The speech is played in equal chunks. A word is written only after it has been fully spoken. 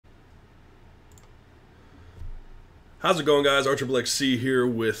How's it going, guys? RAGINxxC here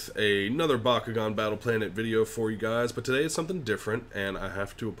with another Bakugan Battle Planet video for you guys, but today is something different, and I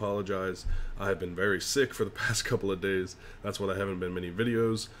have to apologize. I have been very sick for the past couple of days. That's why there haven't been many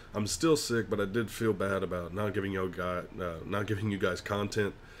videos. I'm still sick, but I did feel bad about not giving you guys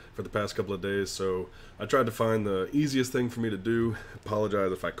content for the past couple of days, so I tried to find the easiest thing for me to do.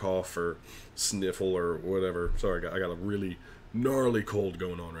 Apologize if I cough or sniffle or whatever. Sorry, I got a really gnarly cold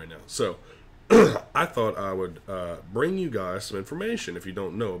going on right now. So I thought I would bring you guys some information if you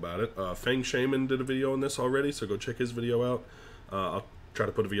don't know about it. Fang Shaman did a video on this already, so go check his video out. I'll try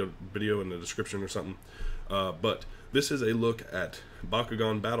to put a video in the description or something. But this is a look at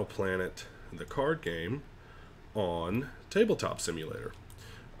Bakugan Battle Planet, the card game, on Tabletop Simulator.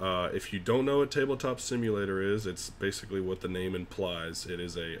 If you don't know what Tabletop Simulator is, it's basically what the name implies. It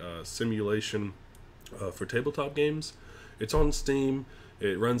is a simulation for tabletop games. It's on Steam.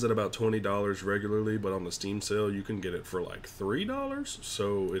 It runs at about $20 regularly, but on the Steam sale you can get it for like $3,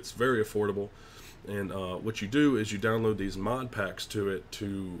 so it's very affordable. And what you do is you download these mod packs to it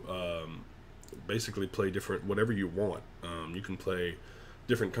to basically play different, whatever you want. You can play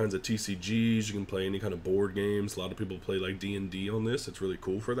different kinds of TCGs, you can play any kind of board games. A lot of people play like D&D on this. It's really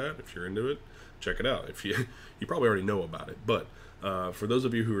cool for that. If you're into it, check it out. If you probably already know about it, but for those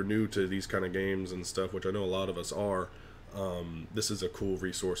of you who are new to these kind of games and stuff, which I know a lot of us are, this is a cool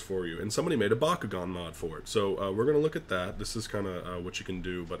resource for you. And somebody made a Bakugan mod for it, so we're going to look at that. This is kind of what you can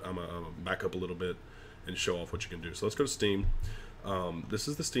do, but I'm going to back up a little bit and show off what you can do. So let's go to Steam. This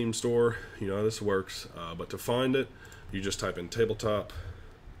is the Steam store. You know how this works, but to find it, you just type in tabletop.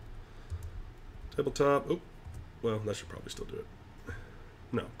 Oh, well, that should probably still do it.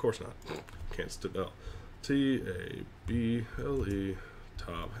 No, of course not. Can't spell. T-A-B-L-E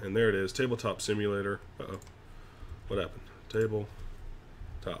top, and there it is, Tabletop Simulator. Uh-oh. What happened? Table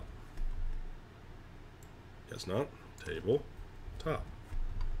top. Guess not. Table top.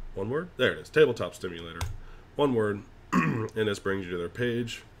 One word? There it is. Tabletop Simulator. One word. And this brings you to their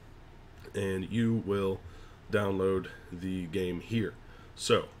page. And you will download the game here.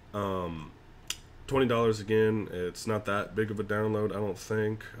 So, $20 again. It's not that big of a download, I don't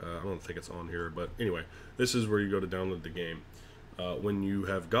think. I don't think it's on here. But anyway, this is where you go to download the game. When you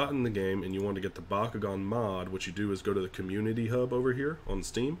have gotten the game and you want to get the Bakugan mod, what you do is go to the community hub over here on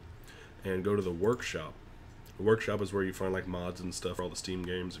Steam and go to the workshop. The workshop is where you find like mods and stuff for all the Steam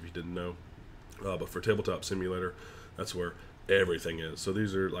games, if you didn't know. But for Tabletop Simulator, that's where everything is. So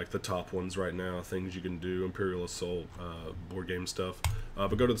these are like the top ones right now, things you can do, Imperial Assault, board game stuff.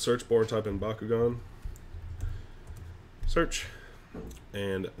 But go to the search bar and type in Bakugan. Search.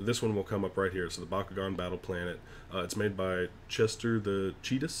 And this one will come up right here. So the Bakugan Battle Planet. It's made by Chester the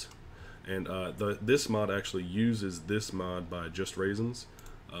Cheetahs, and this mod actually uses this mod by Just Raisins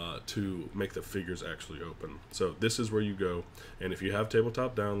to make the figures actually open. So this is where you go, and if you have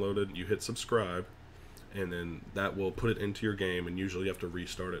Tabletop downloaded, you hit subscribe, and then that will put it into your game. And usually you have to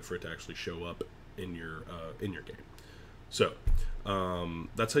restart it for it to actually show up in your game. So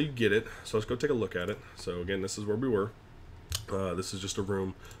that's how you get it. So let's go take a look at it. So again, this is where we were. This is just a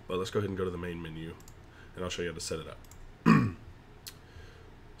room, but let's go ahead and go to the main menu, and I'll show you how to set it up.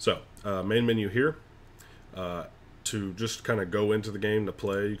 So, main menu here. To just kind of go into the game to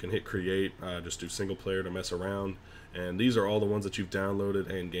play, you can hit create, just do single player to mess around, and these are all the ones that you've downloaded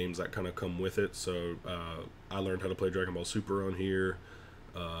and games that kind of come with it. So, I learned how to play Dragon Ball Super on here,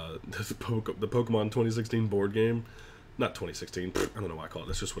 the Pokemon 2016 board game. Not 2016, I don't know why I call it,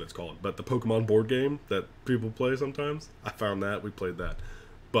 that's just what it's called. But the Pokemon board game that people play sometimes, I found that, we played that.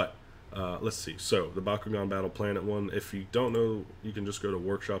 But, let's see, so the Bakugan Battle Planet one, if you don't know, you can just go to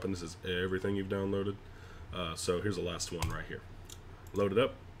Workshop, and this is everything you've downloaded. So here's the last one right here. Load it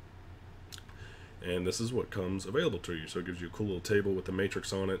up. And this is what comes available to you. So it gives you a cool little table with the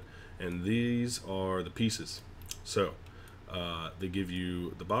matrix on it, and these are the pieces. So, they give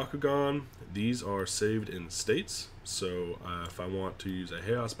you the Bakugan. These are saved in states. So if I want to use a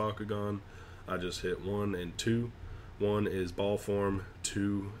Chaos Bakugan, I just hit 1 and 2. 1 is ball form,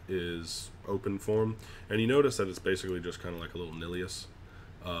 2 is open form. And you notice that it's basically just kind of like a little Nilius.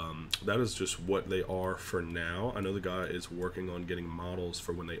 That is just what they are for now. I know the guy is working on getting models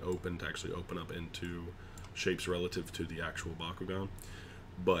for when they open to actually open up into shapes relative to the actual Bakugan.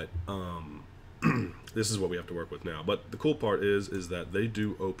 But this is what we have to work with now. But the cool part is that they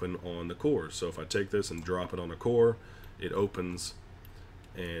do open on the cores. So if I take this and drop it on a core, it opens,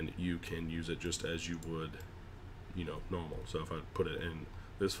 and you can use it just as you would, you know, normal. So if I put it in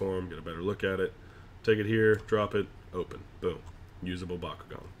this form, get a better look at it, take it here, drop it, open, boom, usable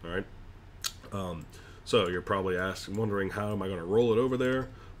Bakugan. All right. So you're probably wondering, how am I going to roll it over there?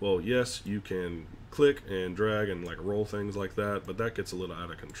 Well, yes, you can click and drag and like roll things like that, but that gets a little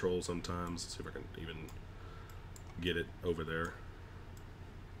out of control sometimes. Let's see if I can even get it over there.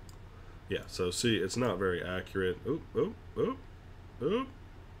 Yeah, so see, it's not very accurate. Oop, oop, oop, oop.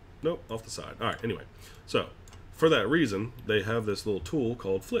 Nope, off the side. All right, anyway. So, for that reason, they have this little tool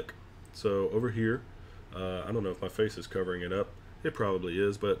called Flick. So, over here, I don't know if my face is covering it up. It probably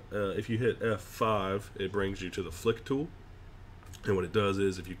is, but if you hit F5, it brings you to the Flick tool. And what it does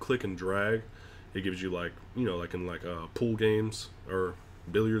is, if you click and drag, it gives you like, you know, like in like pool games or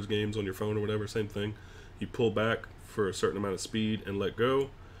billiards games on your phone or whatever, same thing. You pull back for a certain amount of speed and let go,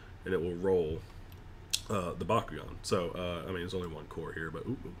 and it will roll the Bakugan. So, I mean, there's only one core here, but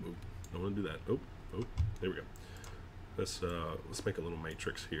oop, oop, oop. Don't want to do that. Oop, oop. There we go. Let's make a little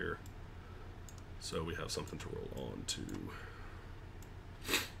matrix here, so we have something to roll on to.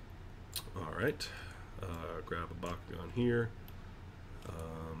 All right. Grab a Bakugan here.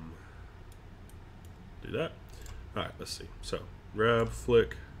 Do that. All right. Let's see. So, grab,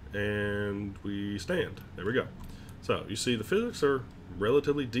 flick, and we stand. There we go. So you see the physics are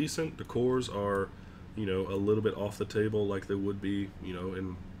relatively decent. The cores are, you know, a little bit off the table like they would be, you know,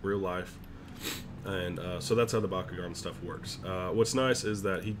 in real life. And so that's how the Bakugan stuff works. What's nice is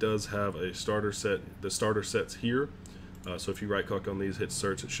that he does have a starter set. The starter set's here. So if you right click on these, hit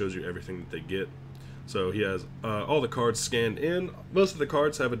search, it shows you everything that they get. So he has all the cards scanned in. Most of the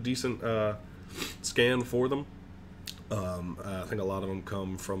cards have a decent scan for them. I think a lot of them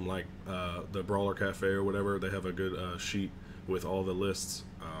come from like the Brawler Cafe or whatever. They have a good sheet with all the lists.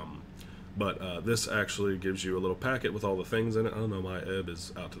 But this actually gives you a little packet with all the things in it. I don't know, my ebb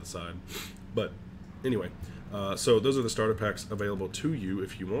is out to the side. But anyway, so those are the starter packs available to you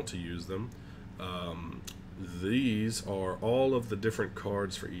if you want to use them. These are all of the different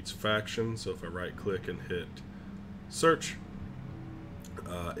cards for each faction. So if I right click and hit search,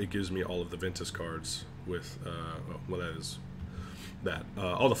 it gives me all of the Ventus cards with, well, that is that.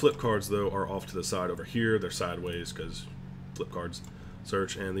 All the flip cards, though, are off to the side over here. They're sideways because flip cards,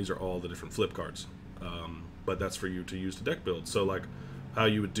 search, and these are all the different flip cards. But that's for you to use to deck build. So, like, how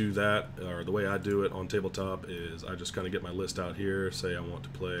you would do that, or the way I do it on tabletop, is I just kind of get my list out here, say I want to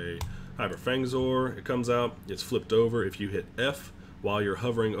play Hyper Fangzor. It comes out, it's flipped over. If you hit F while you're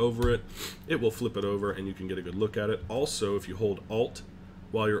hovering over it, it will flip it over and you can get a good look at it. Also, if you hold Alt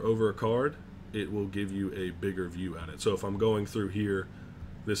while you're over a card, it will give you a bigger view at it. So if I'm going through here,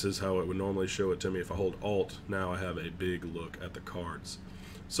 this is how it would normally show it to me. If I hold Alt, now I have a big look at the cards.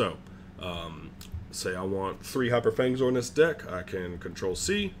 So, say I want 3 Hyper Fangzor in this deck, I can Control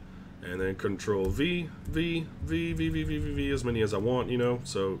C, and then Control V, V, V, V, V, V, V, V, as many as I want, you know,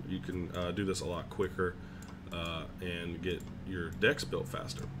 so you can do this a lot quicker and get your decks built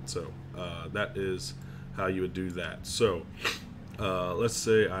faster. So that is how you would do that. So let's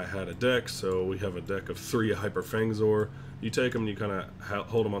say I had a deck, so we have a deck of 3 Hyper Fangzor. You take them and you kind of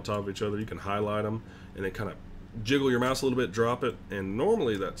hold them on top of each other. You can highlight them and then kind of jiggle your mouse a little bit, drop it, and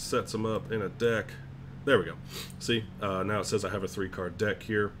normally that sets them up in a deck. There we go. See, now it says I have a 3-card deck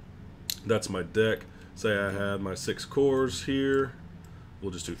here. That's my deck. Say I had my 6 cores here.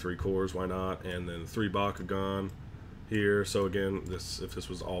 We'll just do 3 cores, why not? And then 3 Bakugan here. So again, if this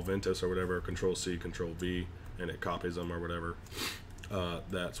was all Ventus or whatever, Control C, Control V, and it copies them or whatever.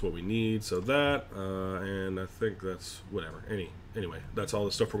 That's what we need. So that, and I think that's whatever. Anyway, that's all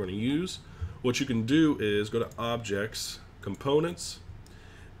the stuff we're going to use. What you can do is go to Objects, Components,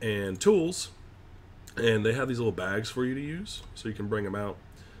 and Tools, and they have these little bags for you to use. So you can bring them out,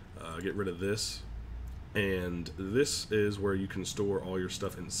 get rid of this, and this is where you can store all your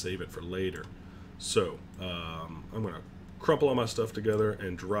stuff and save it for later. So I'm going to crumple all my stuff together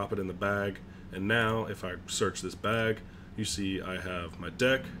and drop it in the bag. And now if I search this bag, you see I have my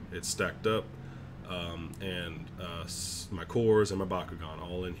deck, it's stacked up, and my cores and my Bakugan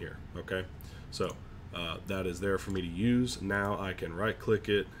all in here. Okay, so that is there for me to use. Now I can right click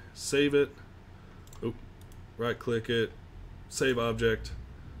it, save it. Oop, right click it, save object.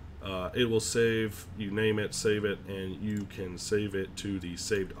 It will save, you name it, save it, and you can save it to the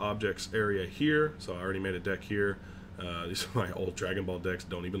saved objects area here. So I already made a deck here. These are my old Dragon Ball decks.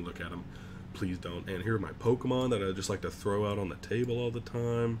 Don't even look at them. Please don't. And here are my Pokemon that I just like to throw out on the table all the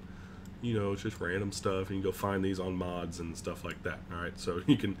time. You know, it's just random stuff. And you can go find these on mods and stuff like that. Alright, so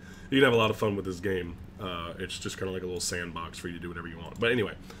you can have a lot of fun with this game. It's just kind of like a little sandbox for you to do whatever you want. But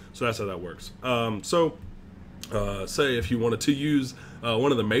anyway, so that's how that works. Say if you wanted to use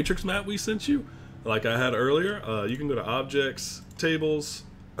one of the matrix map we sent you, like I had earlier, you can go to Objects, Tables.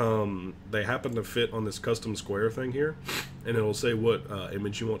 They happen to fit on this custom square thing here, and it'll say what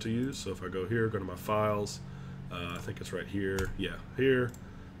image you want to use. So if I go here, go to my files, I think it's right here, yeah, here,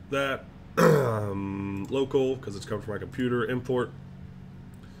 that, local, because it's coming from my computer, import,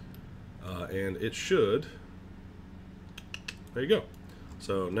 and it should, there you go.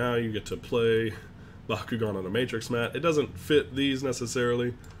 So now you get to play Bakugan on a matrix mat. It doesn't fit these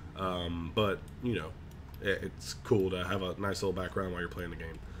necessarily, but you know, it's cool to have a nice little background while you're playing the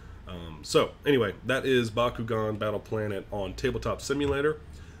game. So anyway, that is Bakugan Battle Planet on Tabletop Simulator.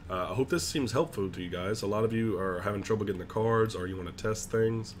 I hope this seems helpful to you guys. A lot of you are having trouble getting the cards, or you want to test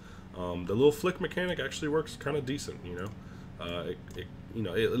things. The little flick mechanic actually works kind of decent, you know. It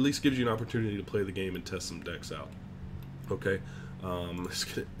at least gives you an opportunity to play the game and test some decks out. Okay, let's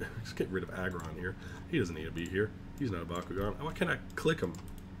get rid of Agron here. He doesn't need to be here. He's not a Bakugan. Why can't I click him?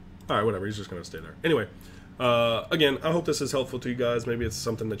 Alright, whatever, he's just going to stay there. Anyway, again, I hope this is helpful to you guys. Maybe it's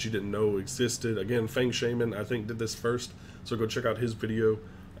something that you didn't know existed. Again, Feng Shaman, I think, did this first, so go check out his video.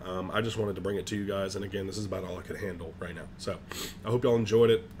 I just wanted to bring it to you guys, and again, this is about all I could handle right now. So, I hope y'all enjoyed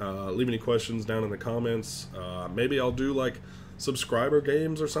it. Leave any questions down in the comments. Maybe I'll do, like, subscriber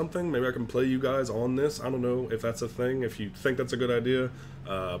games or something. Maybe I can play you guys on this. I don't know if that's a thing. If you think that's a good idea,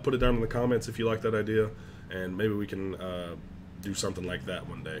 put it down in the comments if you like that idea, and maybe we can do something like that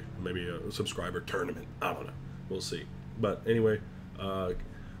one day. Maybe a subscriber tournament. I don't know. We'll see. But anyway,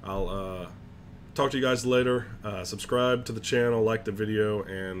 I'll talk to you guys later. Subscribe to the channel, like the video,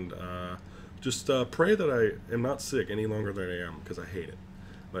 and just pray that I am not sick any longer than I am, because I hate it.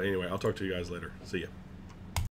 But anyway, I'll talk to you guys later. See ya.